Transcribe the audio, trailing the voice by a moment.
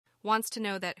wants to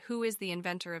know that who is the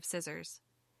inventor of scissors?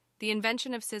 The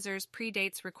invention of scissors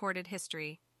predates recorded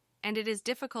history, and it is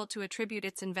difficult to attribute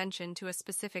its invention to a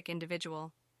specific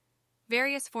individual.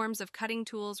 Various forms of cutting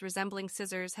tools resembling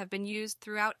scissors have been used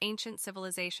throughout ancient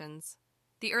civilizations.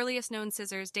 The earliest known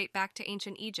scissors date back to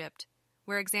ancient Egypt,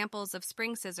 where examples of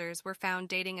spring scissors were found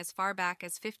dating as far back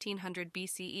as 1500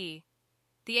 BCE.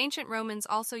 The ancient Romans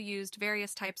also used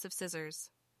various types of scissors.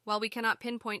 While we cannot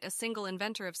pinpoint a single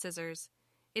inventor of scissors,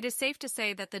 it is safe to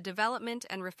say that the development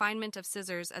and refinement of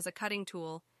scissors as a cutting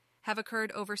tool have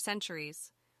occurred over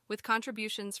centuries, with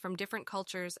contributions from different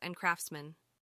cultures and craftsmen.